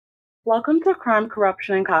Welcome to Crime,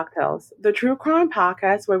 Corruption, and Cocktails, the true crime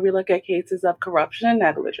podcast where we look at cases of corruption and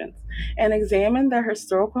negligence and examine their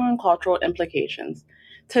historical and cultural implications.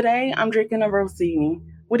 Today, I'm drinking a rosini.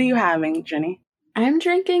 What are you having, Jenny? I'm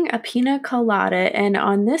drinking a pina colada, and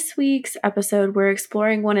on this week's episode, we're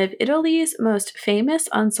exploring one of Italy's most famous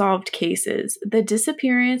unsolved cases, the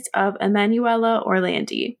disappearance of Emanuela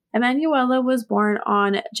Orlandi. Emanuela was born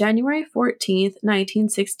on January 14th,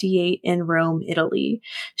 1968 in Rome, Italy.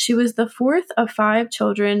 She was the fourth of five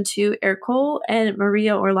children to Ercole and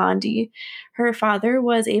Maria Orlandi. Her father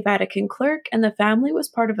was a Vatican clerk, and the family was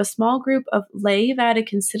part of a small group of lay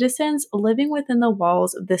Vatican citizens living within the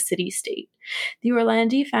walls of the city-state. The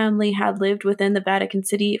Orlandi family had lived within the Vatican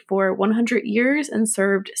City for 100 years and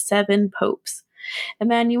served 7 popes.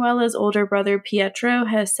 Emanuela's older brother Pietro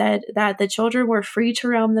has said that the children were free to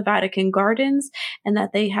roam the Vatican gardens and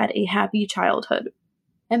that they had a happy childhood.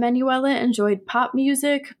 Emanuela enjoyed pop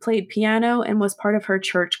music, played piano, and was part of her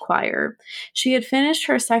church choir. She had finished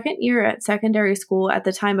her second year at secondary school at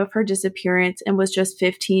the time of her disappearance and was just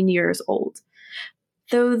 15 years old.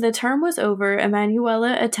 Though the term was over,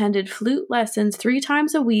 Emanuela attended flute lessons 3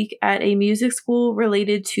 times a week at a music school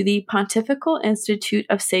related to the Pontifical Institute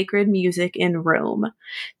of Sacred Music in Rome.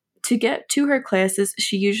 To get to her classes,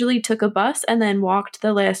 she usually took a bus and then walked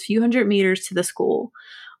the last few hundred meters to the school.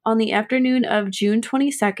 On the afternoon of June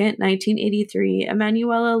 22nd, 1983,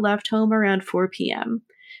 Emanuela left home around 4 p.m.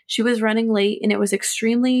 She was running late and it was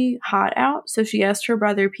extremely hot out, so she asked her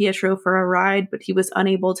brother Pietro for a ride, but he was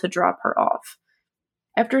unable to drop her off.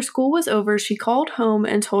 After school was over, she called home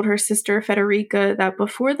and told her sister Federica that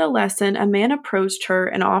before the lesson, a man approached her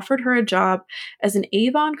and offered her a job as an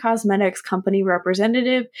Avon Cosmetics company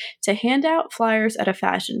representative to hand out flyers at a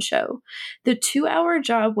fashion show. The 2-hour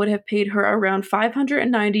job would have paid her around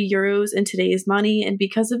 590 euros in today's money, and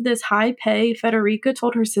because of this high pay, Federica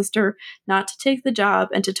told her sister not to take the job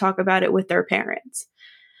and to talk about it with their parents.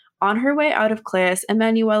 On her way out of class,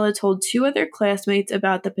 Emanuela told 2 other classmates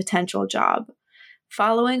about the potential job.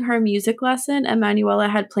 Following her music lesson, Emanuela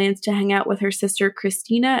had plans to hang out with her sister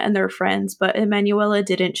Cristina and their friends, but Emanuela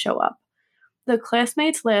didn't show up. The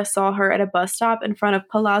classmates last saw her at a bus stop in front of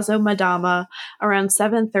Palazzo Madama around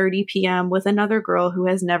 7:30 p.m. with another girl who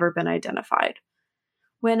has never been identified.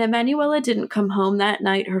 When Emanuela didn't come home that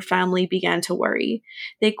night, her family began to worry.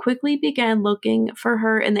 They quickly began looking for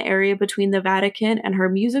her in the area between the Vatican and her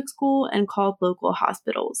music school and called local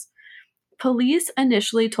hospitals. Police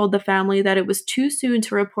initially told the family that it was too soon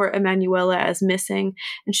to report Emanuela as missing,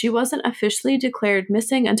 and she wasn't officially declared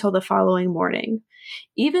missing until the following morning.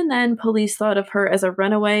 Even then, police thought of her as a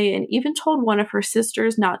runaway and even told one of her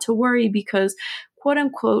sisters not to worry because,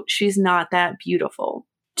 quote-unquote, she's not that beautiful.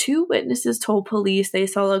 2 witnesses told police they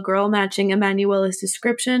saw a girl matching Emanuela's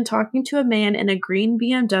description talking to a man in a green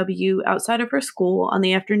BMW outside of her school on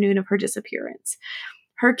the afternoon of her disappearance.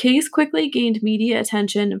 Her case quickly gained media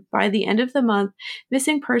attention. By the end of the month,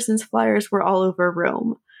 missing persons flyers were all over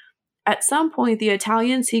Rome. At some point, the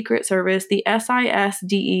Italian Secret Service, the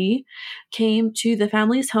SISDE, came to the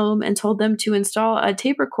family's home and told them to install a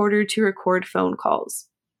tape recorder to record phone calls.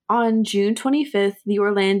 On June 25th, the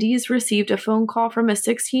Orlandis received a phone call from a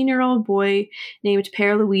 16-year-old boy named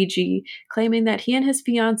Pierluigi, claiming that he and his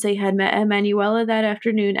fiancée had met Emanuela that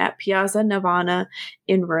afternoon at Piazza Navona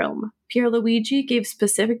in Rome. Pierluigi gave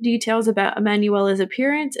specific details about Emanuela's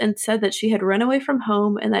appearance and said that she had run away from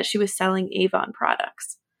home and that she was selling Avon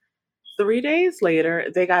products. 3 days later,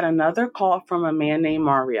 they got another call from a man named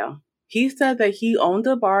Mario. He said that he owned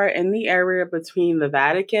a bar in the area between the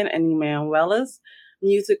Vatican and Emanuela's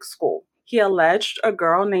music school. He alleged a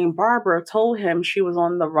girl named Barbara told him she was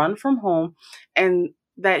on the run from home and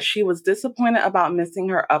that she was disappointed about missing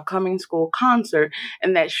her upcoming school concert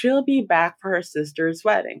and that she'll be back for her sister's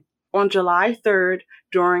wedding. On July 3rd,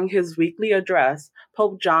 during his weekly address,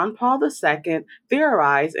 Pope John Paul II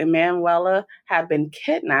theorized Emanuela had been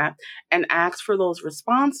kidnapped and asked for those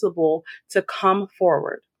responsible to come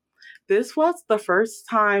forward. This was the first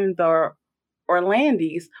time the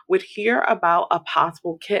Orlandis would hear about a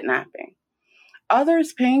possible kidnapping.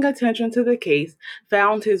 Others paying attention to the case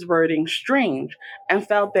found his wording strange and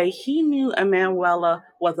felt that he knew Emanuela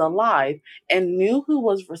was alive and knew who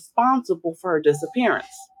was responsible for her disappearance.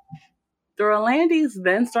 The Orlandis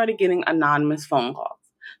then started getting anonymous phone calls.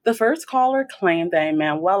 The first caller claimed that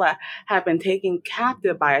Emanuela had been taken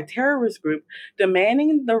captive by a terrorist group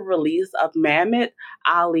demanding the release of Mehmet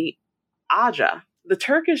Ali Aja, the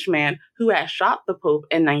Turkish man who had shot the Pope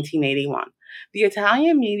in 1981. The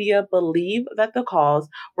Italian media believed that the calls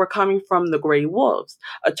were coming from the Grey Wolves,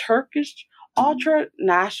 a Turkish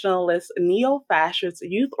ultra-nationalist neo-fascist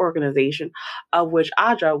youth organization of which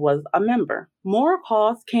Aja was a member. More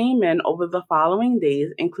calls came in over the following days,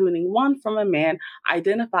 including one from a man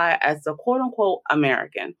identified as the quote-unquote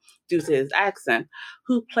American, due to his accent,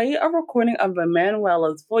 who played a recording of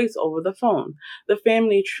Emanuela's voice over the phone. The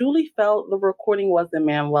family truly felt the recording was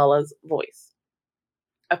Emanuela's voice.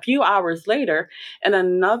 A few hours later, in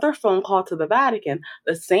another phone call to the Vatican,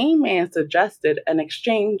 the same man suggested an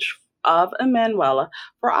exchange of Emanuela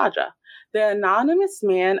for Aja. The anonymous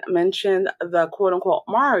man mentioned the quote unquote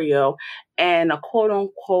Mario and a quote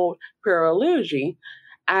unquote Pierluigi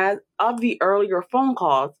as of the earlier phone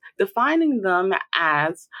calls, defining them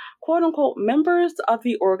as quote unquote members of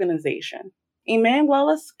the organization.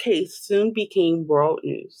 Emanuela's case soon became world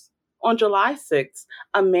news. On July 6th,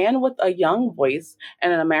 a man with a young voice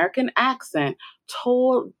and an American accent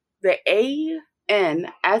told the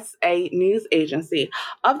ANSA news agency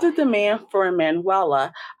of the demand for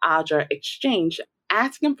Emanuela Aja exchange,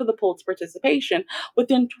 asking for the Pope's participation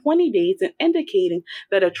within 20 days and indicating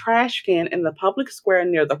that a trash can in the public square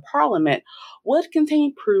near the Parliament would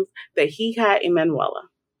contain proof that he had Emanuela.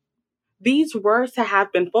 These were to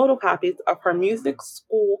have been photocopies of her music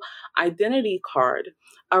school identity card,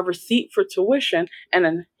 a receipt for tuition, and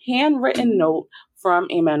a handwritten note from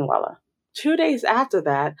Emanuela. 2 days after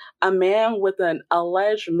that, a man with an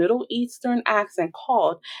alleged Middle Eastern accent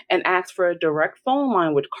called and asked for a direct phone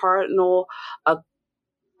line with Cardinal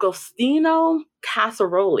Agostino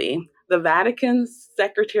Casaroli, the Vatican's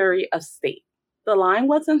Secretary of State. The line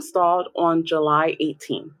was installed on July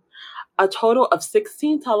 18th. A total of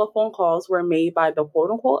 16 telephone calls were made by the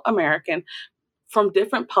quote unquote American from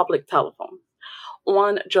different public telephones.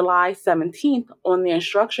 On July 17th, on the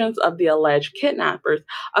instructions of the alleged kidnappers,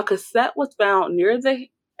 a cassette was found near the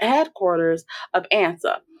headquarters of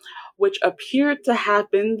ANSA, which appeared to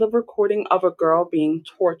have been the recording of a girl being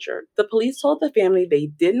tortured. The police told the family they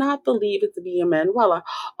did not believe it to be Emanuela,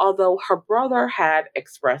 although her brother had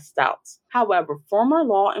expressed doubts. However, former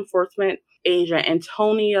law enforcement agent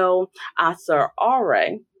Antonio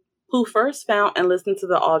Acerare, who first found and listened to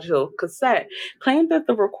the audio cassette, claimed that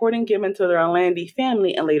the recording given to the Orlandi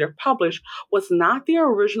family and later published was not the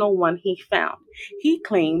original one he found. He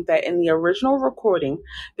claimed that in the original recording,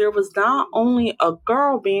 there was not only a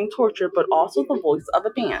girl being tortured, but also the voice of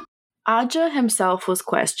a man. Aja himself was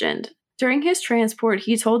questioned. During his transport,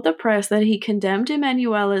 he told the press that he condemned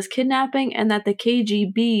Emanuela's kidnapping and that the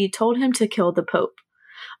KGB told him to kill the Pope.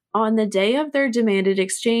 On the day of their demanded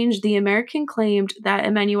exchange, the American claimed that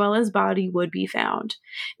Emanuela's body would be found.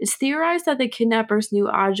 It's theorized that the kidnappers knew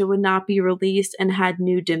Aja would not be released and had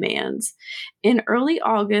new demands. In early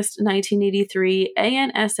August 1983,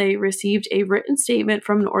 ANSA received a written statement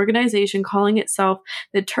from an organization calling itself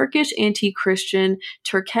the Turkish Anti-Christian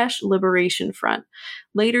Turkesh Liberation Front,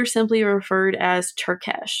 later simply referred as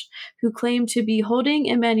Turkesh, who claimed to be holding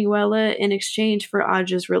Emanuela in exchange for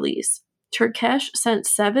Aja's release. Turkesh sent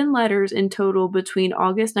 7 letters in total between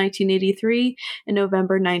August 1983 and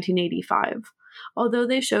November 1985. Although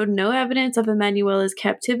they showed no evidence of Emanuela's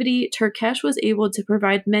captivity, Turkesh was able to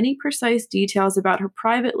provide many precise details about her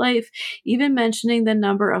private life, even mentioning the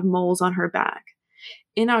number of moles on her back.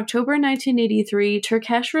 In October 1983,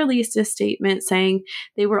 Turkesh released a statement saying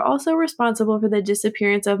they were also responsible for the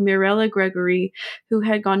disappearance of Mirella Gregory, who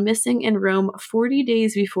had gone missing in Rome 40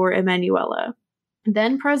 days before Emanuela.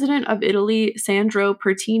 Then President of Italy, Sandro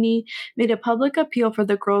Pertini, made a public appeal for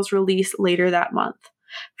the girl's release later that month.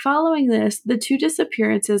 Following this, the two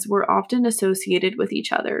disappearances were often associated with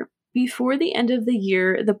each other. Before the end of the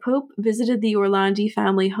year, the Pope visited the Orlandi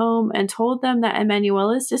family home and told them that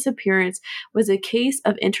Emanuela's disappearance was a case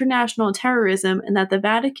of international terrorism and that the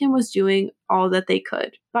Vatican was doing all that they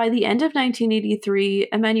could. By the end of 1983,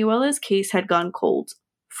 Emanuela's case had gone cold.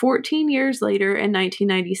 14 years later, in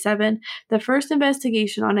 1997, the first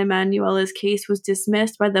investigation on Emanuela's case was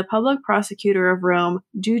dismissed by the public prosecutor of Rome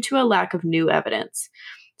due to a lack of new evidence.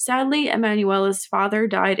 Sadly, Emanuela's father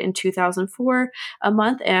died in 2004, a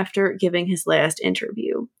month after giving his last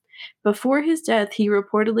interview. Before his death, he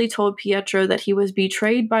reportedly told Pietro that he was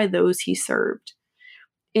betrayed by those he served.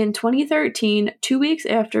 In 2013, 2 weeks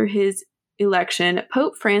after his election,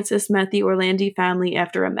 Pope Francis met the Orlandi family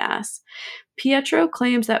after a mass. Pietro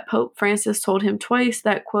claims that Pope Francis told him twice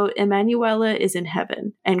that, quote, Emanuela is in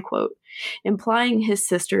heaven, end quote, implying his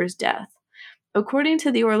sister's death. According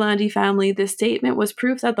to the Orlandi family, this statement was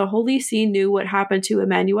proof that the Holy See knew what happened to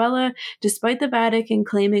Emanuela, despite the Vatican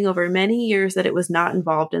claiming over many years that it was not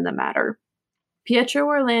involved in the matter. Pietro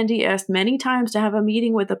Orlandi asked many times to have a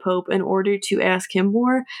meeting with the Pope in order to ask him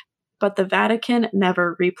more, but the Vatican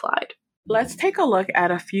never replied. Let's take a look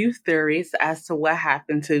at a few theories as to what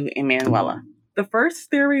happened to Emanuela. The first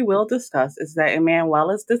theory we'll discuss is that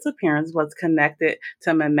Emanuela's disappearance was connected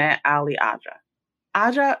to Mehmet Ali Aja.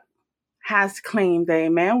 Aja has claimed that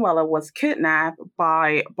Emanuela was kidnapped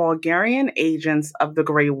by Bulgarian agents of the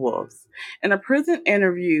Grey Wolves. In a prison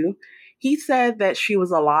interview, he said that she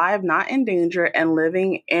was alive, not in danger, and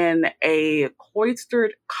living in a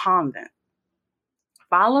cloistered convent.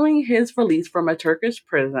 Following his release from a Turkish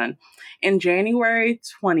prison in January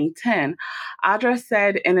 2010, Adra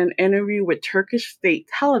said in an interview with Turkish state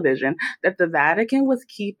television that the Vatican was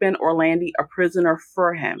keeping Orlandi a prisoner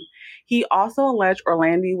for him. He also alleged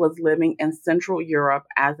Orlandi was living in Central Europe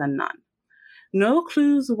as a nun. No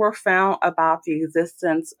clues were found about the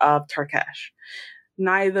existence of Turkesh.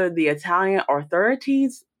 Neither the Italian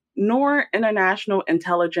authorities nor international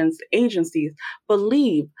intelligence agencies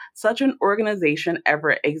believe such an organization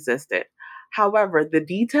ever existed. However, the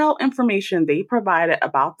detailed information they provided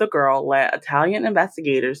about the girl led Italian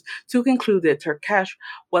investigators to conclude that Turkesh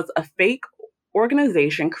was a fake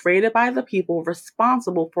organization created by the people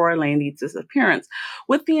responsible for Orlandi's disappearance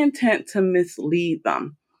with the intent to mislead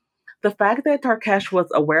them. The fact that Tarkesh was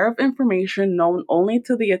aware of information known only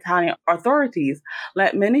to the Italian authorities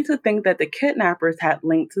led many to think that the kidnappers had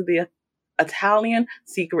linked to the Italian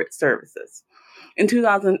secret services. In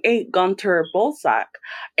 2008, Gunter Bolsak,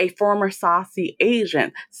 a former Stasi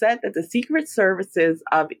agent, said that the secret services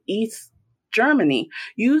of East Germany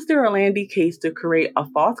used the Orlandi case to create a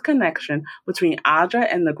false connection between Aja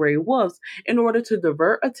and the Grey Wolves in order to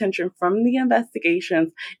divert attention from the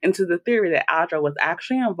investigations into the theory that Aja was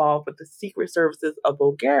actually involved with the secret services of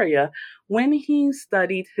Bulgaria when he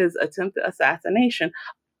studied his attempted assassination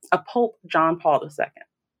of Pope John Paul II.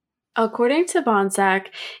 According to Bonsack,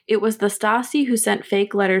 it was the Stasi who sent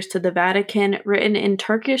fake letters to the Vatican written in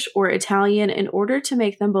Turkish or Italian in order to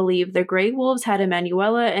make them believe the Grey Wolves had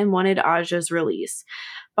Emanuela and wanted Aja's release.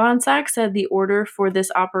 Bonsack said the order for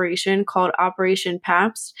this operation, called Operation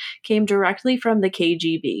Pabst, came directly from the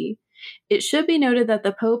KGB. It should be noted that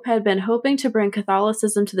the Pope had been hoping to bring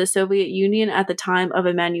Catholicism to the Soviet Union at the time of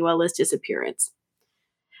Emanuela's disappearance.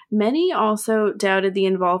 Many also doubted the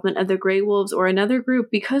involvement of the Grey Wolves or another group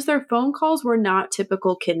because their phone calls were not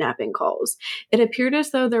typical kidnapping calls. It appeared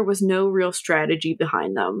as though there was no real strategy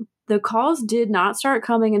behind them. The calls did not start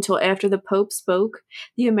coming until after the Pope spoke.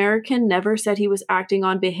 The American never said he was acting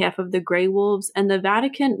on behalf of the Grey Wolves, and the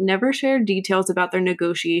Vatican never shared details about their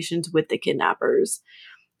negotiations with the kidnappers.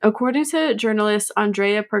 According to journalist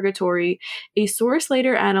Andrea Purgatori, a source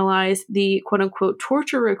later analyzed the quote-unquote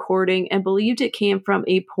torture recording and believed it came from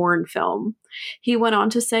a porn film. He went on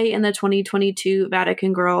to say in the 2022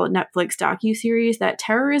 Vatican Girl Netflix docuseries that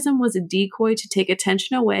terrorism was a decoy to take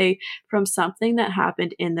attention away from something that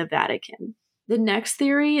happened in the Vatican. The next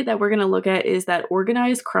theory that we're going to look at is that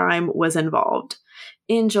organized crime was involved.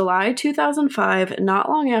 In July 2005, not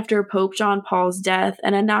long after Pope John Paul's death,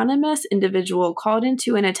 an anonymous individual called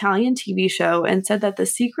into an Italian TV show and said that the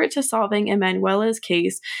secret to solving Emanuela's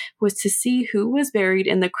case was to see who was buried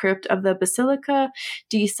in the crypt of the Basilica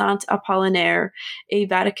di Sant'Apollinare, a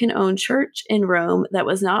Vatican-owned church in Rome that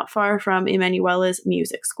was not far from Emanuela's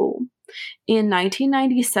music school. In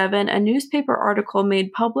 1997, a newspaper article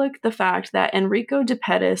made public the fact that Enrico De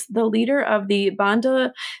Pettis, the leader of the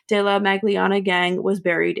Banda della Magliana gang, was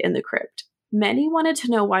buried in the crypt. Many wanted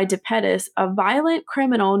to know why De Pettis, a violent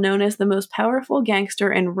criminal known as the most powerful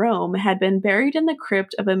gangster in Rome, had been buried in the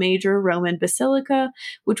crypt of a major Roman basilica,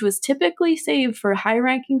 which was typically saved for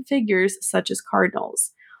high-ranking figures such as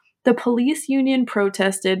cardinals. The police union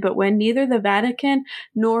protested, but when neither the Vatican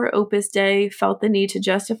nor Opus Dei felt the need to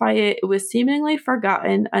justify it, it was seemingly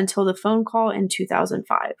forgotten until the phone call in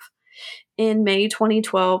 2005. In May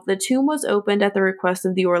 2012, the tomb was opened at the request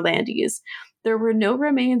of the Orlandis. There were no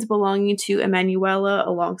remains belonging to Emanuela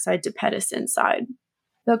alongside De Pettis inside.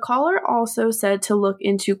 The caller also said to look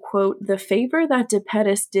into, quote, the favor that De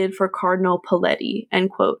Pettis did for Cardinal Paletti,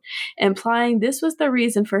 end quote, implying this was the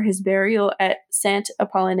reason for his burial at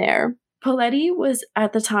Sant'Apollinare. Paletti was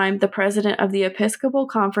at the time the president of the Episcopal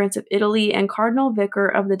Conference of Italy and cardinal vicar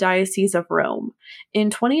of the Diocese of Rome.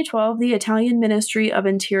 In 2012, the Italian Ministry of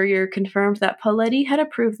Interior confirmed that Paletti had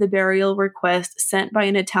approved the burial request sent by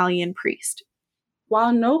an Italian priest.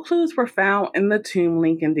 While no clues were found in the tomb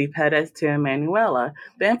linking De Pettis to Emanuela,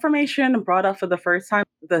 the information brought up for the first time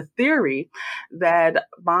the theory that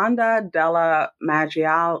Banda della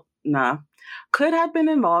Magliana could have been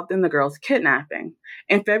involved in the girl's kidnapping.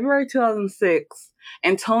 In February 2006,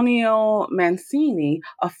 Antonio Mancini,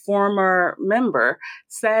 a former member,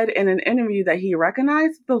 said in an interview that he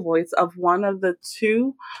recognized the voice of one of the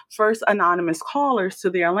two first anonymous callers to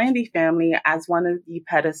the Orlandi family as one of the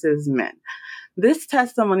Pettis' men. This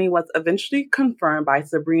testimony was eventually confirmed by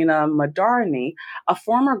Sabrina Madarni, a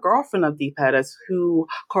former girlfriend of DePettis, who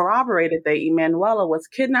corroborated that Emanuela was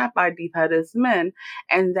kidnapped by DePettis' men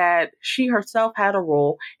and that she herself had a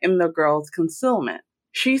role in the girl's concealment.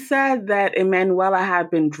 She said that Emanuela had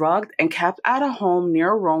been drugged and kept at a home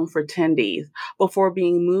near Rome for 10 days before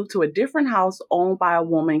being moved to a different house owned by a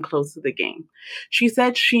woman close to the gang. She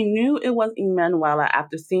said she knew it was Emanuela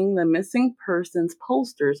after seeing the missing persons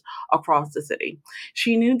posters across the city.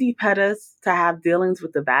 She knew DePettis to have dealings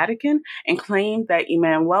with the Vatican and claimed that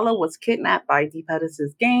Emanuela was kidnapped by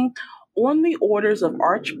DePettis' gang on the orders of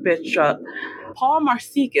Archbishop Paul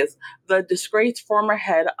Marcinkus, the disgraced former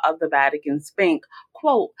head of the Vatican's bank,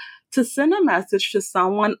 quote, to send a message to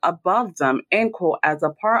someone above them, end quote, as a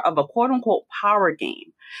part of a quote-unquote power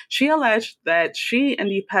game. She alleged that she and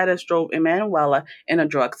DePettis drove Emanuela in a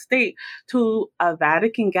drug state to a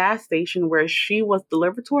Vatican gas station where she was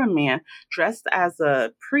delivered to a man dressed as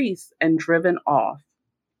a priest and driven off.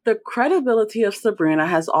 The credibility of Sabrina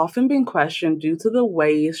has often been questioned due to the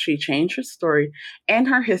ways she changed her story and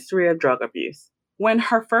her history of drug abuse. When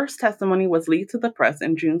her first testimony was leaked to the press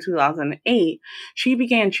in June 2008, she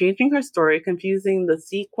began changing her story, confusing the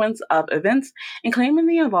sequence of events and claiming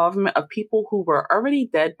the involvement of people who were already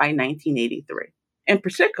dead by 1983. In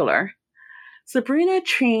particular, Sabrina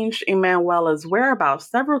changed Emanuela's whereabouts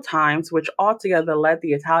several times, which altogether led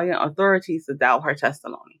the Italian authorities to doubt her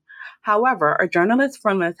testimony. However, a journalist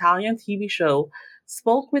from the Italian TV show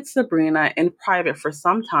spoke with Sabrina in private for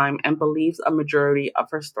some time and believes a majority of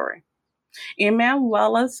her story.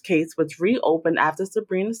 Emanuela's case was reopened after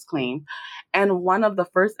Sabrina's claim, and one of the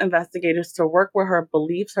first investigators to work with her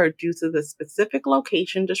believes her due to the specific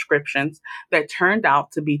location descriptions that turned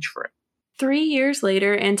out to be true. 3 years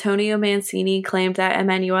later, Antonio Mancini claimed that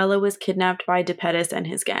Emanuela was kidnapped by DePettis and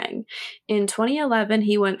his gang. In 2011,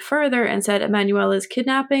 he went further and said Emanuela's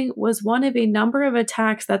kidnapping was one of a number of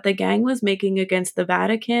attacks that the gang was making against the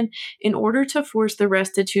Vatican in order to force the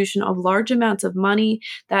restitution of large amounts of money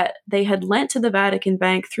that they had lent to the Vatican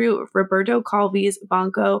Bank through Roberto Calvi's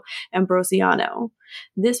Banco Ambrosiano.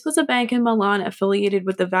 This was a bank in Milan affiliated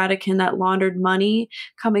with the Vatican that laundered money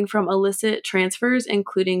coming from illicit transfers,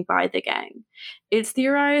 including by the gang. It's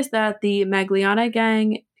theorized that the Magliana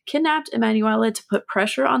gang kidnapped Emanuela to put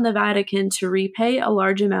pressure on the Vatican to repay a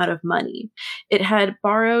large amount of money. It had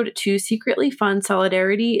borrowed to secretly fund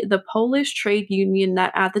Solidarity, the Polish trade union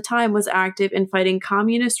that at the time was active in fighting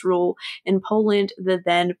communist rule in Poland, the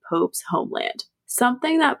then Pope's homeland.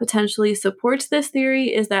 Something that potentially supports this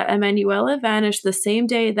theory is that Emanuela vanished the same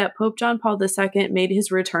day that Pope John Paul II made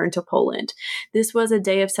his return to Poland. This was a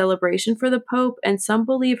day of celebration for the Pope, and some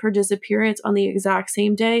believe her disappearance on the exact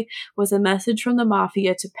same day was a message from the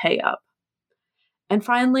mafia to pay up. And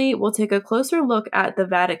finally, we'll take a closer look at the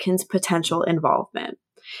Vatican's potential involvement.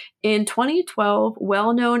 In 2012,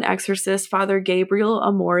 well-known exorcist Father Gabriel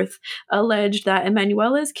Amorth alleged that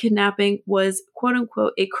Emanuela's kidnapping was,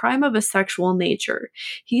 quote-unquote, a crime of a sexual nature.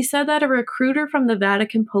 He said that a recruiter from the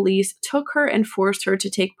Vatican police took her and forced her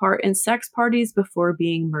to take part in sex parties before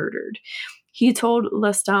being murdered. He told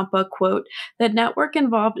La Stampa, quote, the network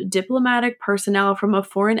involved diplomatic personnel from a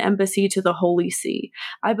foreign embassy to the Holy See.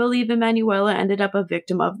 I believe Emanuela ended up a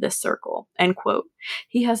victim of this circle, end quote.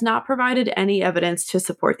 He has not provided any evidence to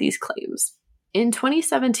support these claims. In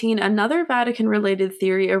 2017, another Vatican-related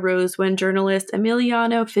theory arose when journalist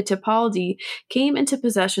Emiliano Fittipaldi came into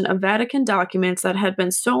possession of Vatican documents that had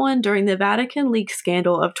been stolen during the Vatican leak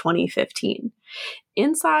scandal of 2015.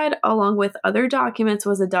 Inside, along with other documents,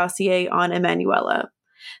 was a dossier on Emanuela.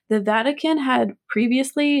 The Vatican had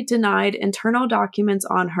previously denied internal documents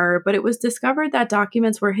on her, but it was discovered that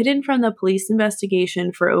documents were hidden from the police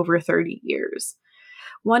investigation for over 30 years.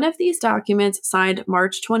 One of these documents, signed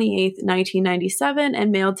March 28, 1997,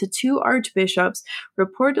 and mailed to 2 archbishops,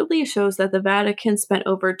 reportedly shows that the Vatican spent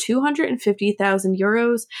over 250,000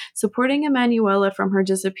 euros supporting Emanuela from her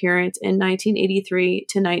disappearance in 1983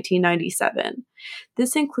 to 1997.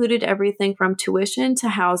 This included everything from tuition to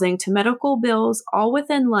housing to medical bills, all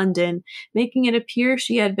within London, making it appear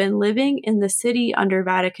she had been living in the city under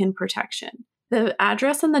Vatican protection. The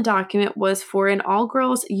address in the document was for an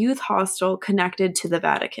all-girls youth hostel connected to the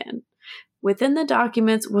Vatican. Within the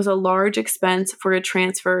documents was a large expense for a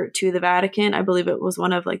transfer to the Vatican. I believe it was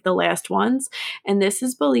one of the last ones. And this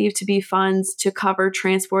is believed to be funds to cover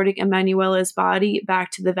transporting Emanuela's body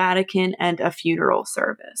back to the Vatican and a funeral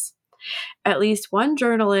service. At least one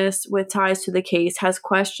journalist with ties to the case has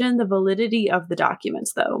questioned the validity of the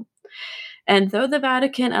documents, though. And though the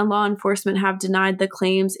Vatican and law enforcement have denied the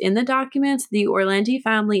claims in the documents, the Orlandi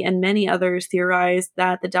family and many others theorize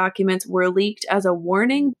that the documents were leaked as a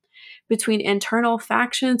warning between internal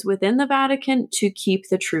factions within the Vatican to keep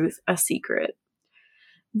the truth a secret.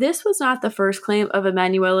 This was not the first claim of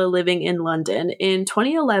Emanuela living in London. In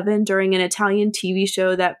 2011, during an Italian TV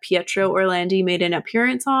show that Pietro Orlandi made an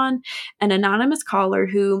appearance on, an anonymous caller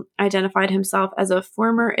who identified himself as a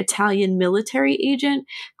former Italian military agent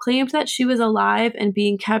claimed that she was alive and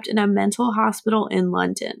being kept in a mental hospital in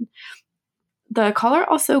London. The caller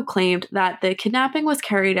also claimed that the kidnapping was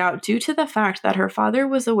carried out due to the fact that her father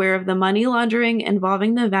was aware of the money laundering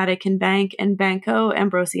involving the Vatican Bank and Banco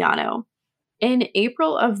Ambrosiano. In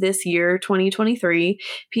April of this year, 2023,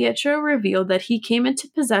 Pietro revealed that he came into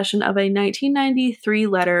possession of a 1993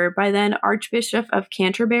 letter by then Archbishop of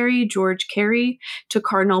Canterbury, George Carey, to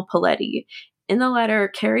Cardinal Paletti. In the letter,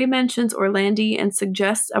 Carey mentions Orlandi and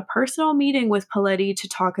suggests a personal meeting with Paletti to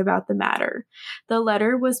talk about the matter. The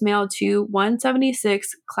letter was mailed to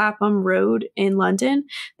 176 Clapham Road in London,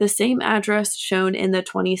 the same address shown in the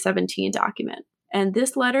 2017 document. And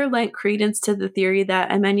this letter lent credence to the theory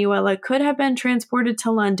that Emanuela could have been transported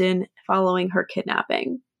to London following her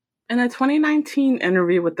kidnapping. In a 2019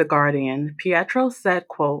 interview with The Guardian, Pietro said,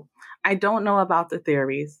 quote, "I don't know about the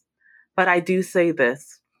theories, but I do say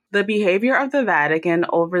this. The behavior of the Vatican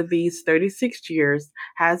over these 36 years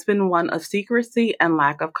has been one of secrecy and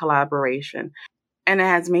lack of collaboration, and it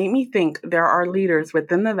has made me think there are leaders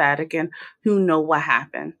within the Vatican who know what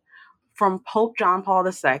happened. From Pope John Paul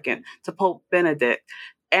II to Pope Benedict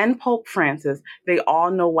and Pope Francis, they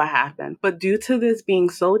all know what happened. But due to this being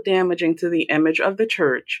so damaging to the image of the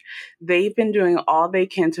church, they've been doing all they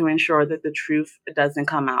can to ensure that the truth doesn't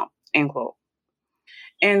come out," end quote.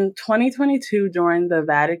 In 2022, during the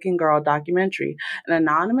Vatican Girl documentary, an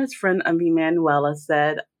anonymous friend of Emanuela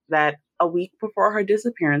said that a week before her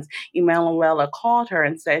disappearance, Emanuela called her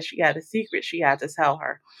and said she had a secret she had to tell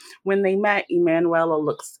her. When they met, Emanuela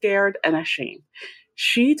looked scared and ashamed.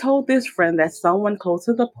 She told this friend that someone close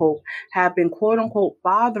to the Pope had been, quote unquote,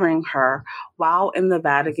 bothering her while in the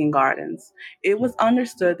Vatican gardens. It was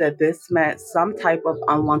understood that this meant some type of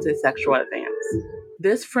unwanted sexual advance.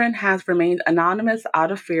 This friend has remained anonymous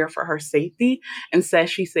out of fear for her safety and says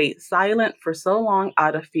she stayed silent for so long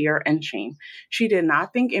out of fear and shame. She did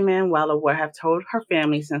not think Emanuela would have told her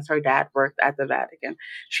family since her dad worked at the Vatican.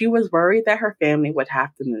 She was worried that her family would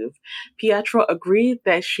have to move. Pietro agreed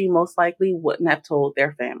that she most likely wouldn't have told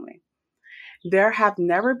their family. There have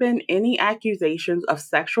never been any accusations of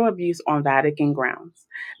sexual abuse on Vatican grounds.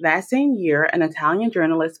 That same year, an Italian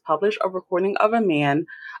journalist published a recording of a man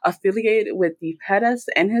affiliated with the Pettis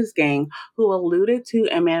and his gang who alluded to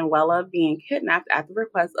Emanuela being kidnapped at the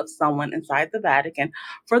request of someone inside the Vatican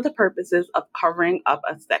for the purposes of covering up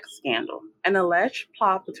a sex scandal. An alleged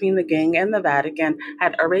plot between the gang and the Vatican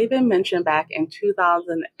had already been mentioned back in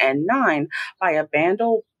 2009 by a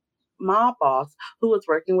Bando mob boss who was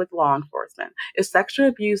working with law enforcement. If sexual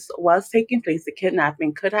abuse was taking place, the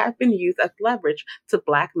kidnapping could have been used as leverage to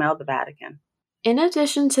blackmail the Vatican. In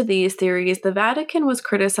addition to these theories, the Vatican was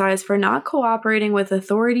criticized for not cooperating with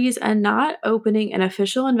authorities and not opening an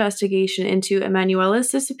official investigation into Emanuela's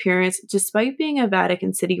disappearance despite being a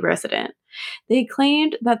Vatican City resident. They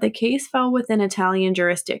claimed that the case fell within Italian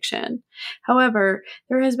jurisdiction. However,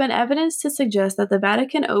 there has been evidence to suggest that the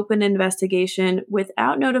Vatican opened an investigation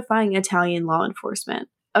without notifying Italian law enforcement.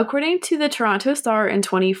 According to the Toronto Star in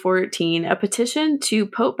 2014, a petition to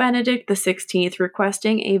Pope Benedict XVI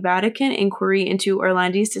requesting a Vatican inquiry into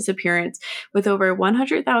Orlandi's disappearance with over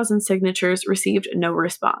 100,000 signatures received no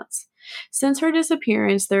response. Since her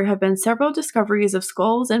disappearance, there have been several discoveries of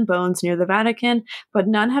skulls and bones near the Vatican, but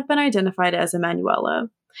none have been identified as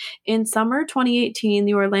Emanuela. In summer 2018,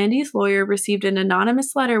 the Orlandi's lawyer received an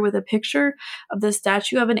anonymous letter with a picture of the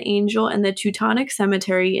statue of an angel in the Teutonic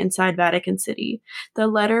Cemetery inside Vatican City. The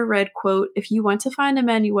letter read, quote, "If you want to find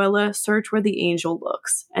Emanuela, search where the angel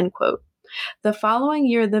looks," end quote. The following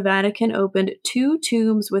year, the Vatican opened 2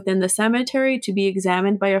 tombs within the cemetery to be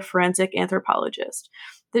examined by a forensic anthropologist.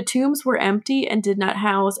 The tombs were empty and did not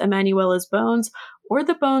house Emanuela's bones or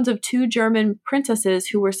the bones of 2 German princesses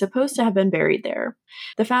who were supposed to have been buried there.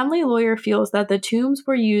 The family lawyer feels that the tombs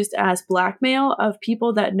were used as blackmail of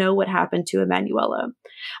people that know what happened to Emanuela.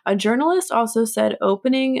 A journalist also said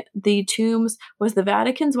opening the tombs was the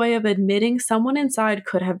Vatican's way of admitting someone inside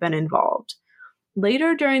could have been involved.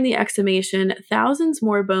 Later during the exhumation, thousands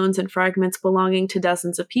more bones and fragments belonging to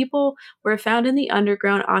dozens of people were found in the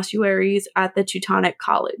underground ossuaries at the Teutonic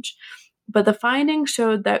College. But the findings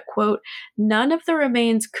showed that, quote, none of the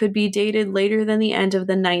remains could be dated later than the end of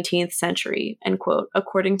the 19th century, end quote,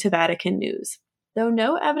 according to Vatican News. Though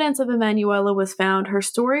no evidence of Emanuela was found, her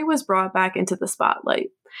story was brought back into the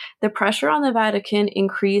spotlight. The pressure on the Vatican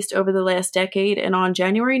increased over the last decade, and on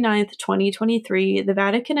January 9th, 2023, the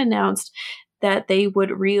Vatican announced that they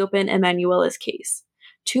would reopen Emanuela's case.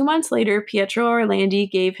 2 months later, Pietro Orlandi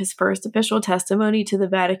gave his first official testimony to the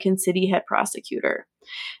Vatican city head prosecutor.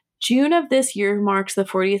 June of this year marks the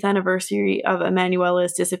 40th anniversary of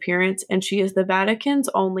Emanuela's disappearance, and she is the Vatican's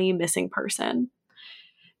only missing person.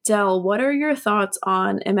 Del, what are your thoughts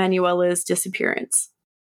on Emanuela's disappearance?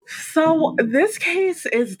 So this case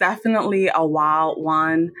is definitely a wild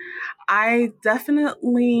one. I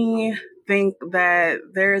definitely think that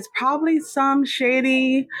there's probably some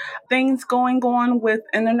shady things going on with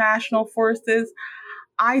international forces.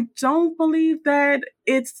 I don't believe that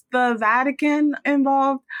it's the Vatican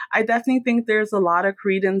involved. I definitely think there's a lot of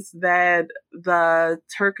credence that the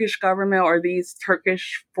Turkish government or these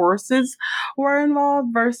Turkish forces were involved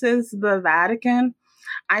versus the Vatican.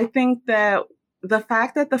 I think that the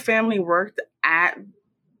fact that the family worked at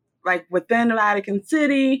within Vatican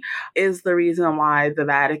City is the reason why the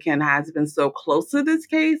Vatican has been so close to this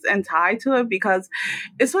case and tied to it, because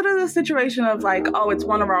it's sort of the situation of oh, it's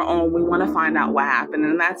one of our own. We want to find out what happened.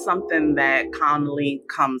 And that's something that commonly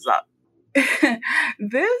comes up.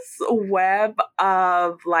 This web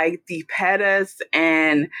of the Pettis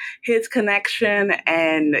and his connection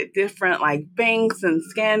and different banks and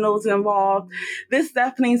scandals involved, this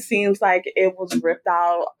definitely seems like it was ripped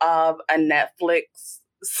out of a Netflix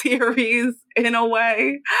series in a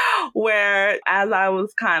way, where as I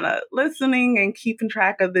was kind of listening and keeping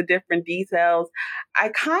track of the different details, I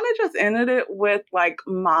kind of just ended it with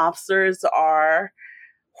mobsters are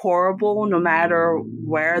horrible no matter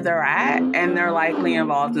where they're at, and they're likely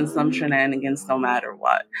involved in some shenanigans no matter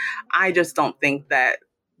what. I just don't think that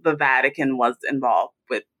the Vatican was involved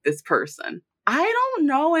with this person. I don't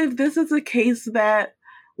know if this is a case that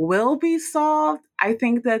will be solved. I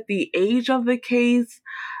think that the age of the case,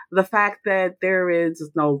 the fact that there is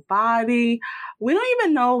no body, we don't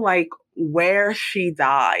even know where she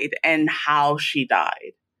died and how she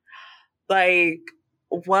died.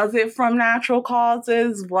 Was it from natural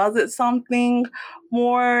causes? Was it something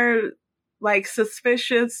more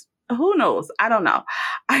suspicious? Who knows? I don't know.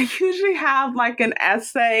 I usually have an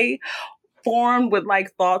essay formed with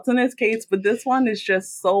thoughts in this case, but this one is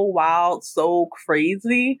just so wild, so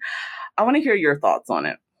crazy. I want to hear your thoughts on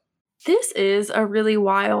it. This is a really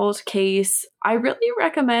wild case. I really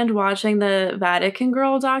recommend watching the Vatican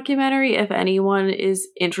Girl documentary if anyone is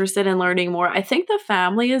interested in learning more. I think the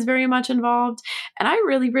family is very much involved, and I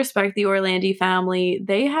really respect the Orlandi family.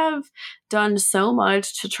 They have done so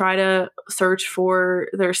much to try to search for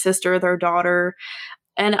their sister, their daughter,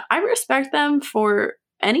 and I respect them for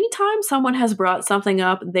anytime someone has brought something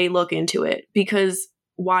up, they look into it, because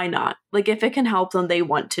why not? If it can help them, they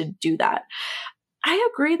want to do that. I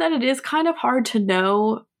agree that it is kind of hard to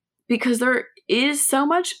know because there is so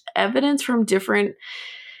much evidence from different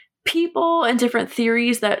people and different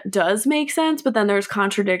theories that does make sense, but then there's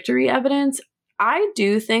contradictory evidence. I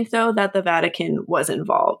do think, though, that the Vatican was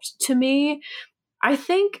involved. To me, I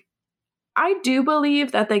do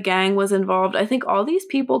believe that the gang was involved. I think all these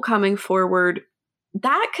people coming forward,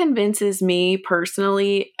 that convinces me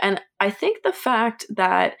personally. And I think the fact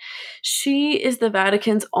that she is the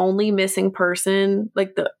Vatican's only missing person,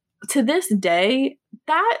 to this day,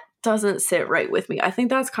 that doesn't sit right with me. I think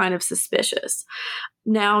that's kind of suspicious.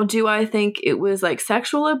 Now, do I think it was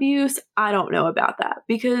sexual abuse? I don't know about that,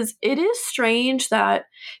 because it is strange that,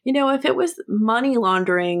 if it was money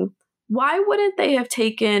laundering, why wouldn't they have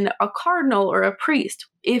taken a cardinal or a priest?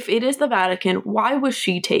 If it is the Vatican, why was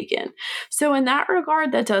she taken? So in that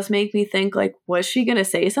regard, that does make me think, was she going to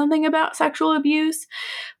say something about sexual abuse?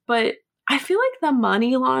 But I feel like the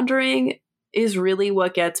money laundering is really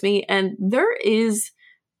what gets me. And there is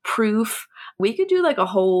proof. We could do a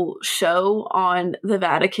whole show on the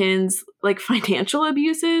Vatican's financial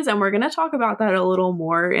abuses, and we're going to talk about that a little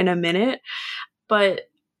more in a minute. But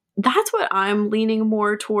that's what I'm leaning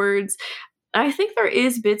more towards. I think there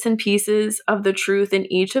is bits and pieces of the truth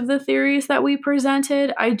in each of the theories that we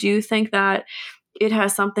presented. I do think that it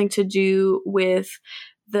has something to do with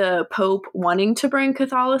the Pope wanting to bring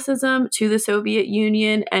Catholicism to the Soviet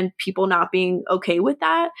Union and people not being okay with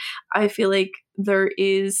that. I feel like there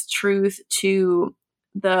is truth to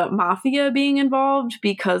the mafia being involved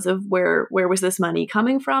because of where was this money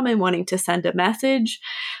coming from and wanting to send a message.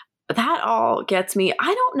 That all gets me.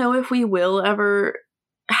 I don't know if we will ever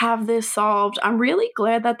have this solved. I'm really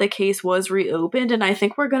glad that the case was reopened, and I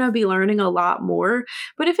think we're going to be learning a lot more.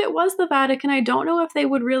 But if it was the Vatican, I don't know if they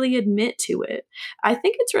would really admit to it. I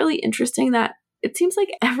think it's really interesting that it seems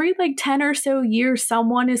like every 10 or so years,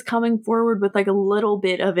 someone is coming forward with a little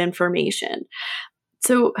bit of information.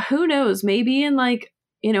 So who knows? Maybe in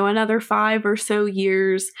another 5 or so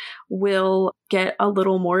years, we'll get a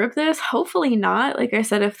little more of this. Hopefully not. Like I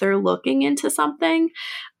said, if they're looking into something,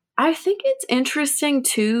 I think it's interesting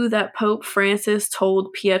too that Pope Francis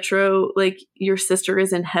told Pietro, your sister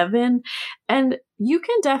is in heaven. And you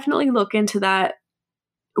can definitely look into that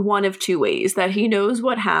one of two ways, that he knows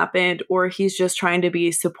what happened or he's just trying to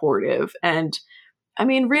be supportive. And I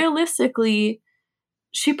mean, realistically,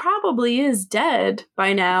 she probably is dead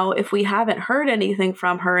by now if we haven't heard anything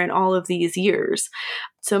from her in all of these years.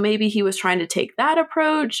 So maybe he was trying to take that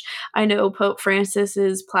approach. I know Pope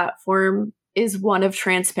Francis's platform is one of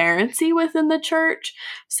transparency within the church.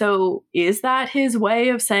 So is that his way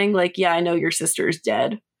of saying, yeah, I know your sister's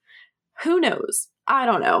dead? Who knows? I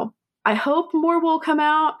don't know. I hope more will come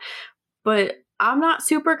out, but I'm not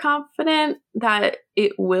super confident that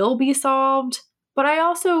it will be solved. But I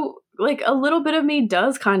also, a little bit of me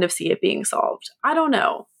does kind of see it being solved. I don't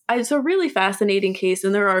know. It's a really fascinating case,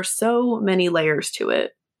 and there are so many layers to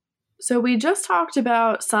it. So we just talked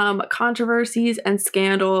about some controversies and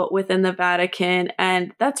scandal within the Vatican,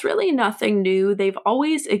 and that's really nothing new. They've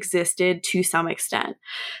always existed to some extent.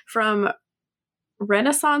 From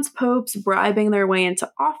Renaissance popes bribing their way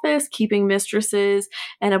into office, keeping mistresses,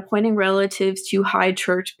 and appointing relatives to high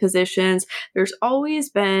church positions, there's always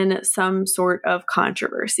been some sort of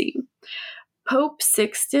controversy. Pope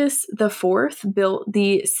Sixtus IV built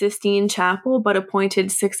the Sistine Chapel, but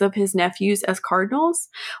appointed 6 of his nephews as cardinals.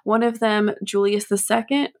 One of them, Julius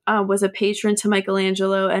II, was a patron to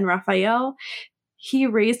Michelangelo and Raphael. He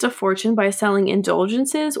raised a fortune by selling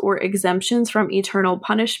indulgences or exemptions from eternal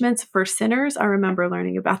punishments for sinners. I remember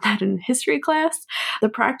learning about that in history class. The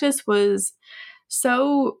practice was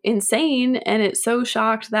so insane, and it so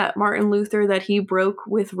shocked that Martin Luther that he broke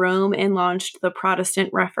with Rome and launched the Protestant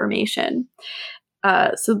Reformation.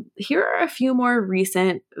 So here are a few more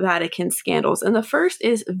recent Vatican scandals. And the first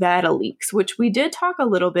is VatiLeaks, which we did talk a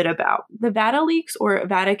little bit about. The VatiLeaks or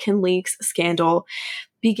Vatican Leaks scandal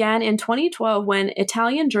began in 2012 when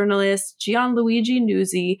Italian journalist Gianluigi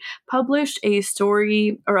Nuzzi published a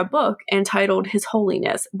story or a book entitled His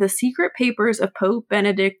Holiness, The Secret Papers of Pope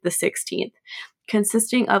Benedict XVI,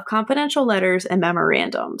 consisting of confidential letters and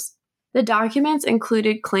memorandums. The documents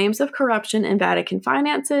included claims of corruption in Vatican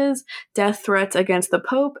finances, death threats against the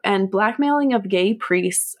Pope, and blackmailing of gay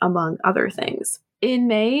priests, among other things. In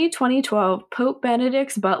May 2012, Pope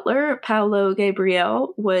Benedict's butler, Paolo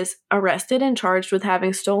Gabriele, was arrested and charged with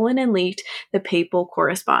having stolen and leaked the papal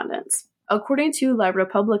correspondence. According to La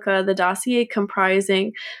Repubblica, the dossier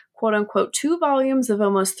comprising quote-unquote 2 volumes of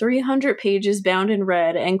almost 300 pages bound in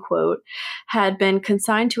red, end quote, had been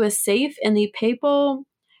consigned to a safe in the papal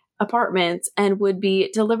apartments and would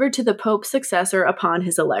be delivered to the Pope's successor upon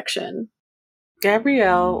his election.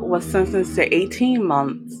 Gabrielle was sentenced to 18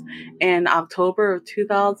 months in October of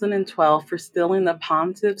 2012 for stealing the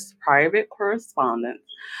pontiff's private correspondence,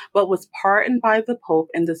 but was pardoned by the Pope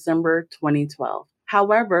in December 2012.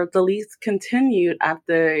 However, the leaks continued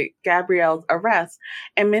after Gabrielle's arrest,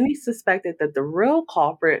 and many suspected that the real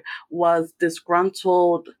culprit was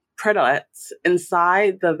disgruntled prelates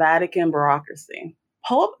inside the Vatican bureaucracy.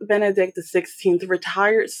 Pope Benedict XVI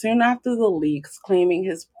retired soon after the leaks, claiming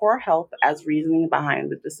his poor health as reasoning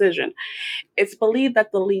behind the decision. It's believed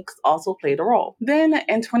that the leaks also played a role. Then,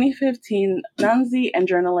 in 2015, Nunzi and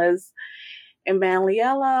journalist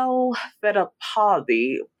Emanuela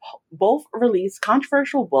Orlandi both released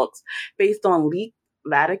controversial books based on leaked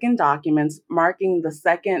Vatican documents, marking the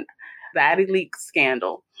second VatiLeaks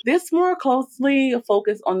scandal. This more closely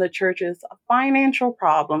focused on the church's financial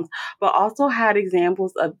problems, but also had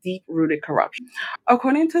examples of deep-rooted corruption.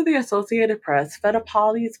 According to the Associated Press,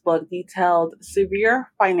 Fedopali's book detailed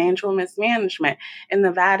severe financial mismanagement in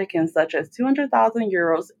the Vatican, such as 200,000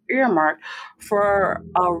 euros earmarked for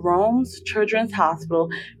Rome's children's hospital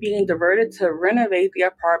being diverted to renovate the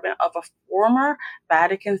apartment of a former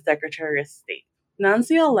Vatican Secretary of State.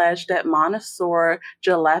 Nunzi alleged that Monsignor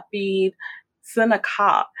Giuseppe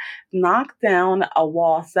Seneca knocked down a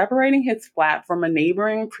wall separating his flat from a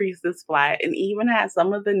neighboring priest's flat and even had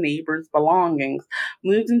some of the neighbors' belongings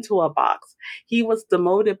moved into a box. He was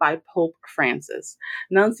demoted by Pope Francis.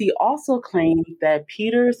 Nunzi also claimed that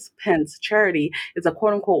Peter's Pence charity is a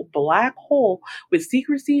quote unquote black hole with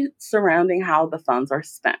secrecy surrounding how the funds are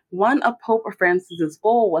spent. One of Pope Francis's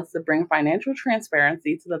goals was to bring financial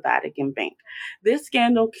transparency to the Vatican Bank. This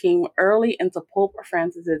scandal came early into Pope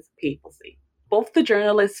Francis's papacy. Both the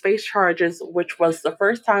journalists faced charges, which was the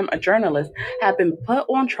first time a journalist had been put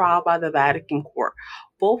on trial by the Vatican court.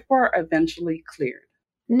 Both were eventually cleared.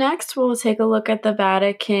 Next, we'll take a look at the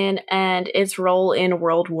Vatican and its role in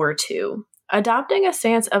World War II. Adopting a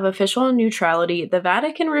stance of official neutrality, the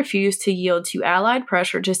Vatican refused to yield to Allied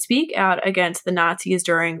pressure to speak out against the Nazis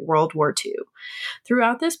during World War II.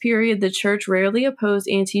 Throughout this period, the Church rarely opposed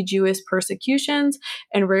anti-Jewish persecutions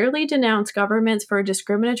and rarely denounced governments for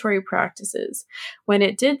discriminatory practices. When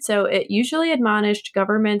it did so, it usually admonished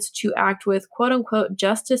governments to act with quote-unquote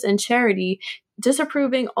justice and charity,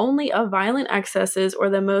 disapproving only of violent excesses or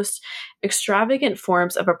the most extravagant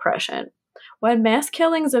forms of oppression. When mass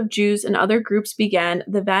killings of Jews and other groups began,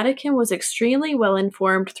 the Vatican was extremely well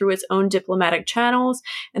informed through its own diplomatic channels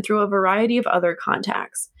and through a variety of other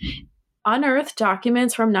contacts. Unearthed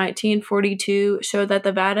documents from 1942 show that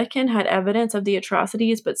the Vatican had evidence of the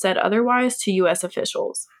atrocities but said otherwise to U.S.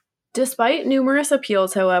 officials. Despite numerous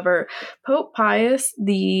appeals, however, Pope Pius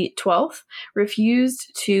XII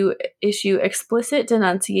refused to issue explicit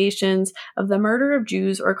denunciations of the murder of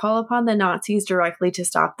Jews or call upon the Nazis directly to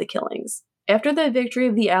stop the killings. After the victory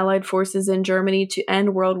of the Allied forces in Germany to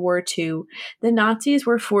end World War II, the Nazis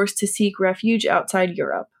were forced to seek refuge outside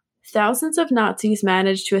Europe. Thousands of Nazis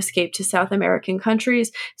managed to escape to South American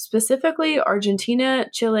countries, specifically Argentina,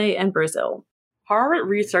 Chile, and Brazil. Harvard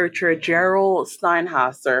researcher Gerald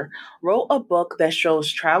Steinhauser wrote a book that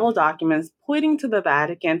shows travel documents pointing to the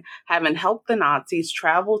Vatican having helped the Nazis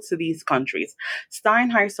travel to these countries.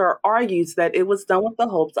 Steinhauser argues that it was done with the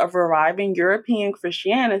hopes of reviving European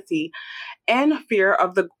Christianity and fear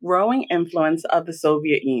of the growing influence of the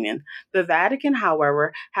Soviet Union. The Vatican,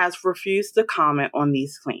 however, has refused to comment on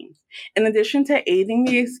these claims. In addition to aiding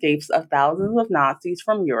the escapes of thousands of Nazis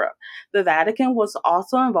from Europe, the Vatican was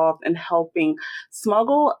also involved in helping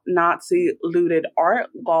smuggle Nazi-looted art,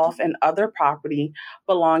 golf, and other property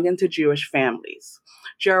belonging to Jewish families.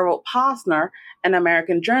 Gerald Posner, an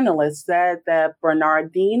American journalist, said that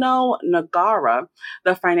Bernardino Nogara,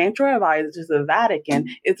 the financial advisor to the Vatican,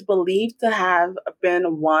 is believed to have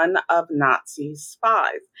been one of Nazi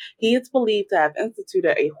spies. He is believed to have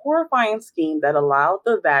instituted a horrifying scheme that allowed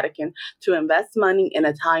the Vatican to invest money in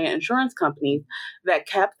Italian insurance companies that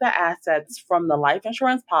kept the assets from the life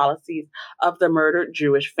insurance policies of the murdered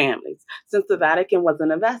Jewish families. Since the Vatican was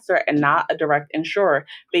an investor and not a direct insurer,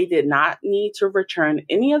 they did not need to return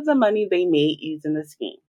any of the money they made using the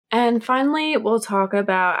scheme. And finally, we'll talk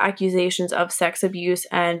about accusations of sex abuse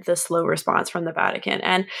and the slow response from the Vatican.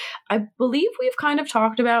 And I believe we've kind of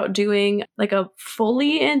talked about doing like a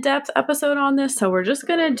fully in-depth episode on this, so we're just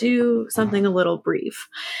going to do something a little brief.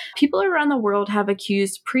 People around the world have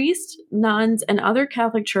accused priests, nuns, and other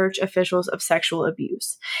Catholic Church officials of sexual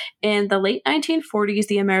abuse. In the late 1940s,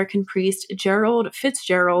 the American priest Gerald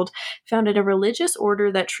Fitzgerald founded a religious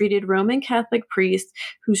order that treated Roman Catholic priests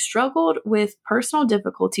who struggled with personal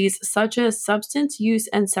difficulties such as substance use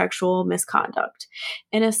and sexual misconduct.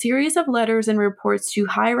 In a series of letters and reports to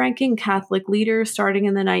high-ranking Catholic leaders starting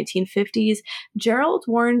in the 1950s, Gerald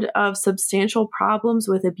warned of substantial problems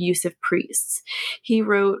with abusive priests. He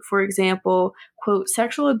wrote, for example, quote,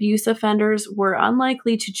 "Sexual abuse offenders were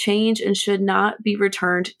unlikely to change and should not be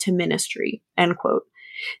returned to ministry," end quote.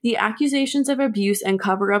 The accusations of abuse and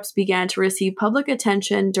cover-ups began to receive public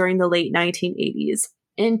attention during the late 1980s.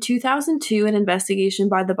 In 2002, an investigation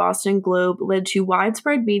by the Boston Globe led to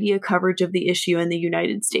widespread media coverage of the issue in the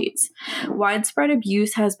United States. Widespread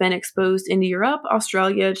abuse has been exposed in Europe,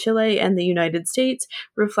 Australia, Chile, and the United States,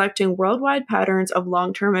 reflecting worldwide patterns of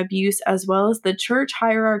long-term abuse as well as the church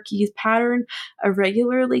hierarchy's pattern of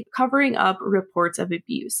regularly covering up reports of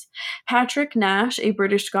abuse. Patrick Nash, a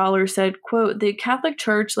British scholar, said, quote, "The Catholic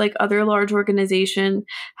Church, like other large organizations,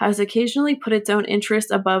 has occasionally put its own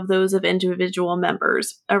interests above those of individual members.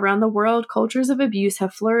 Around the world, cultures of abuse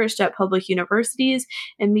have flourished at public universities,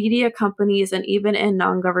 in media companies, and even in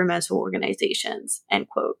non-governmental organizations," end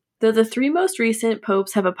quote. Though the three most recent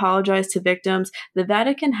popes have apologized to victims, the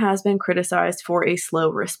Vatican has been criticized for a slow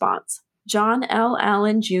response. John L.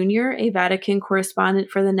 Allen Jr., a Vatican correspondent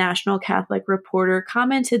for the National Catholic Reporter,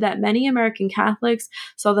 commented that many American Catholics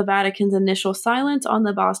saw the Vatican's initial silence on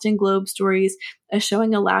the Boston Globe stories as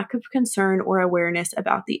showing a lack of concern or awareness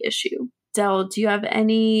about the issue. Del, do you have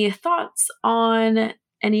any thoughts on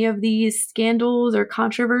any of these scandals or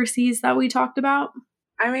controversies that we talked about?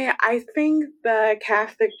 I mean, I think the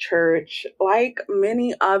Catholic Church, like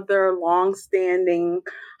many other long-standing,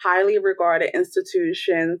 highly regarded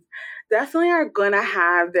institutions, definitely are going to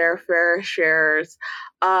have their fair shares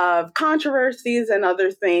of controversies and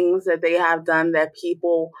other things that they have done that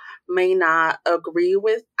people may not agree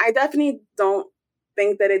with. I definitely don't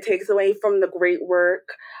think that it takes away from the great work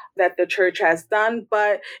that the church has done,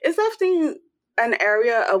 but it's definitely an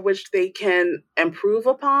area of which they can improve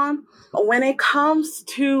upon. When it comes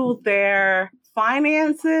to their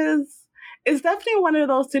finances, it's definitely one of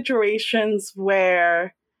those situations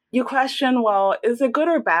where you question, well, is it good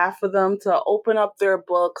or bad for them to open up their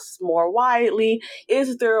books more widely?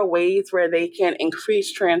 Is there ways where they can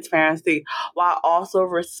increase transparency while also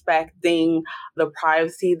respecting the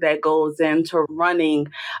privacy that goes into running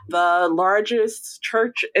the largest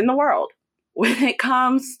church in the world? When it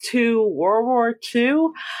comes to World War II,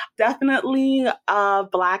 definitely a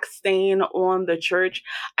black stain on the church.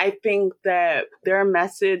 I think that their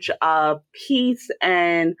message of peace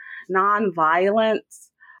and nonviolence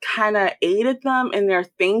kind of aided them in their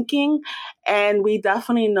thinking. And we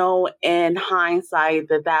definitely know in hindsight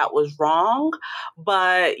that that was wrong,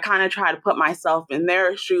 but kind of try to put myself in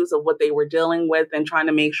their shoes of what they were dealing with and trying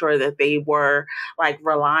to make sure that they were like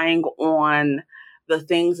relying on the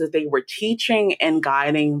things that they were teaching and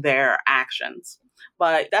guiding their actions.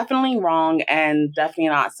 But definitely wrong and definitely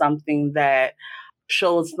not something that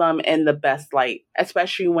shows them in the best light,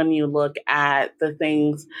 especially when you look at the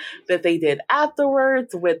things that they did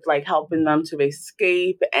afterwards with like helping them to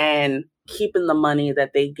escape and keeping the money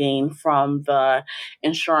that they gained from the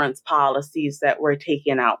insurance policies that were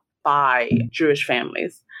taken out by Jewish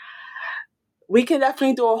families. We can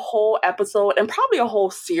definitely do a whole episode and probably a whole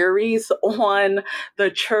series on the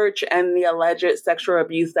church and the alleged sexual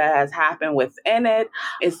abuse that has happened within it.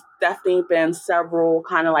 It's definitely been several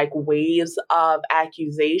kind of like waves of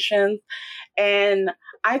accusations. And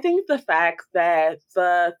I think the fact that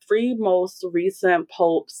the three most recent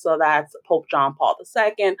popes, so that's Pope John Paul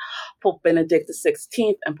II, Pope Benedict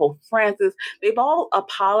XVI, and Pope Francis, they've all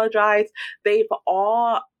apologized. They've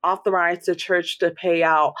all authorized the church to pay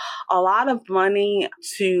out a lot of money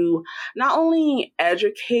to not only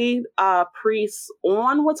educate priests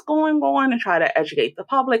on what's going on and try to educate the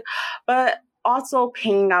public, but also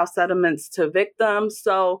paying out settlements to victims.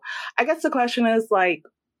 So I guess the question is like,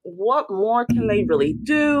 what more can they really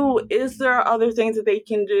do? Is there other things that they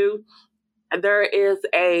can do? There is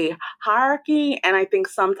a hierarchy, and I think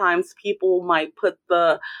sometimes people might put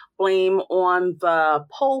the blame on the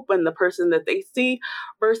Pope and the person that they see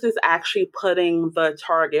versus actually putting the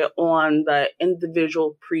target on the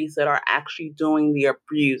individual priests that are actually doing the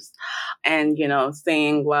abuse and,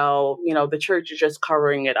 saying, well, the church is just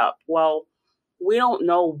covering it up. Well, we don't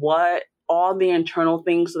know what all the internal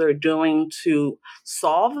things they're doing to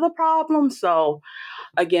solve the problem. So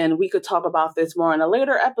again, we could talk about this more in a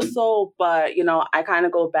later episode, but I kind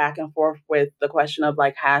of go back and forth with the question of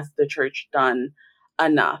like, has the church done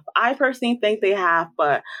enough? I personally think they have,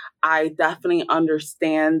 but I definitely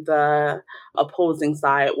understand the opposing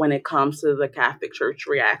side when it comes to the Catholic Church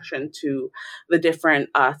reaction to the different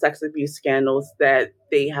sex abuse scandals that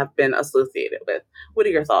they have been associated with. What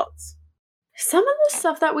are your thoughts? Some of the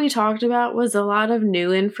stuff that we talked about was a lot of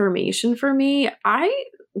new information for me. I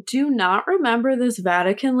do not remember this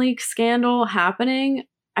Vatican leak scandal happening.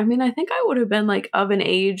 I mean, I think I would have been like of an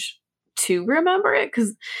age to remember it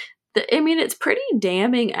because it's pretty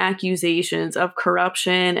damning accusations of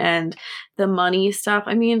corruption and the money stuff.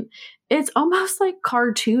 I mean, it's almost like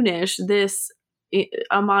cartoonish, this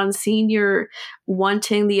a Monsignor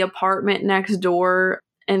wanting the apartment next door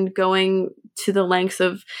and going to the lengths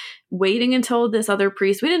of waiting until this other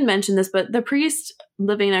priest, we didn't mention this, but the priest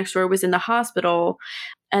living next door was in the hospital,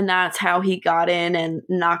 and that's how he got in and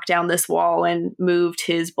knocked down this wall and moved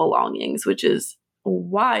his belongings, which is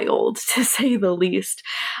wild to say the least.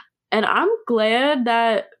 And I'm glad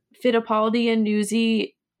that Fittipaldi and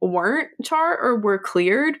Nuzzi weren't charged or were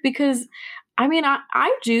cleared because,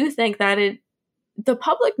 I do think that the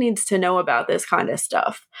public needs to know about this kind of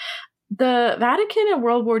stuff. The Vatican in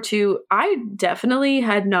World War II, I definitely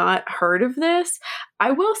had not heard of this.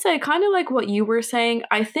 I will say, kind of like what you were saying,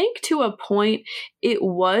 I think to a point it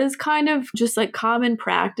was kind of just like common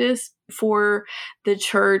practice for the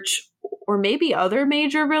church or maybe other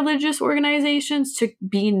major religious organizations to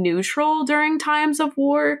be neutral during times of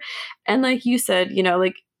war. And like you said,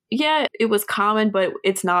 like, yeah, it was common, but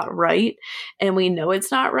it's not right. And we know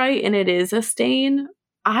it's not right, and it is a stain.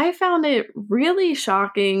 I found it really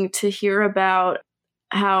shocking to hear about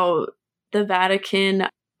how the Vatican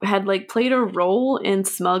had played a role in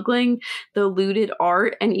smuggling the looted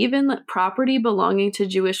art and even property belonging to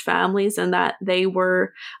Jewish families, and that they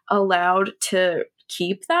were allowed to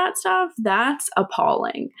keep that stuff. That's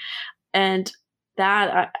appalling. And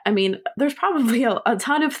that, I mean, there's probably a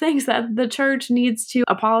ton of things that the church needs to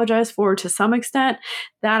apologize for to some extent.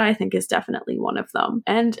 That I think is definitely one of them.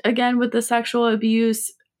 And again, with the sexual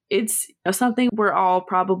abuse, it's something we're all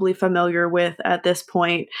probably familiar with at this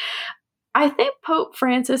point. I think Pope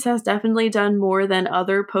Francis has definitely done more than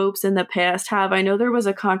other popes in the past have. I know there was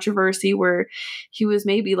a controversy where he was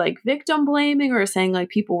maybe victim blaming or saying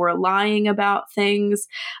people were lying about things,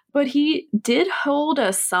 but he did hold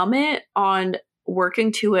a summit on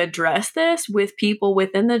working to address this with people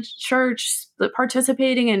within the church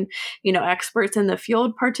participating and, experts in the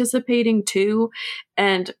field participating too.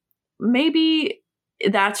 And maybe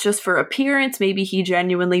that's just for appearance. Maybe he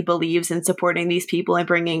genuinely believes in supporting these people and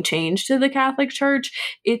bringing change to the Catholic Church.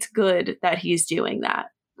 It's good that he's doing that.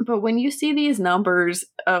 But when you see these numbers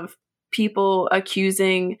of people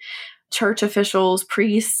accusing church officials,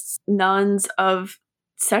 priests, nuns of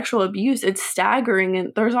sexual abuse, it's staggering.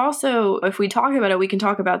 And there's also, if we talk about it, we can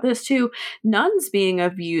talk about this too, nuns being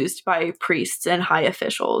abused by priests and high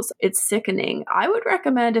officials. It's sickening. I would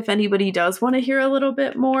recommend, if anybody does want to hear a little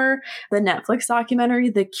bit more, the Netflix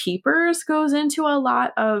documentary The Keepers goes into a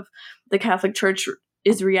lot of the Catholic Church's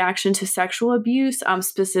reaction to sexual abuse,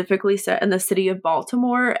 specifically set in the city of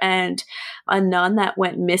Baltimore, and a nun that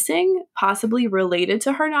went missing, possibly related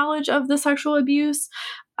to her knowledge of the sexual abuse.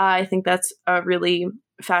 I think that's a really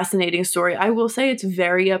fascinating story. I will say it's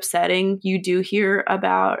very upsetting. You do hear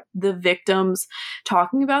about the victims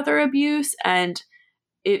talking about their abuse, and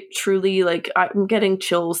it truly, I'm getting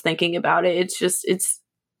chills thinking about it. It's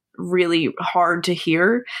really hard to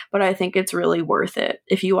hear, but I think it's really worth it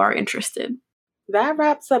if you are interested. That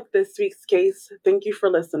wraps up this week's case. Thank you for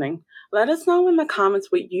listening. Let us know in the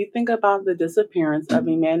comments what you think about the disappearance of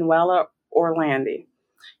Emanuela Orlandi.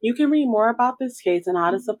 You can read more about this case and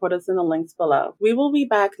how to support us in the links below. We will be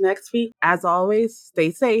back next week. As always,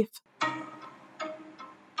 stay safe.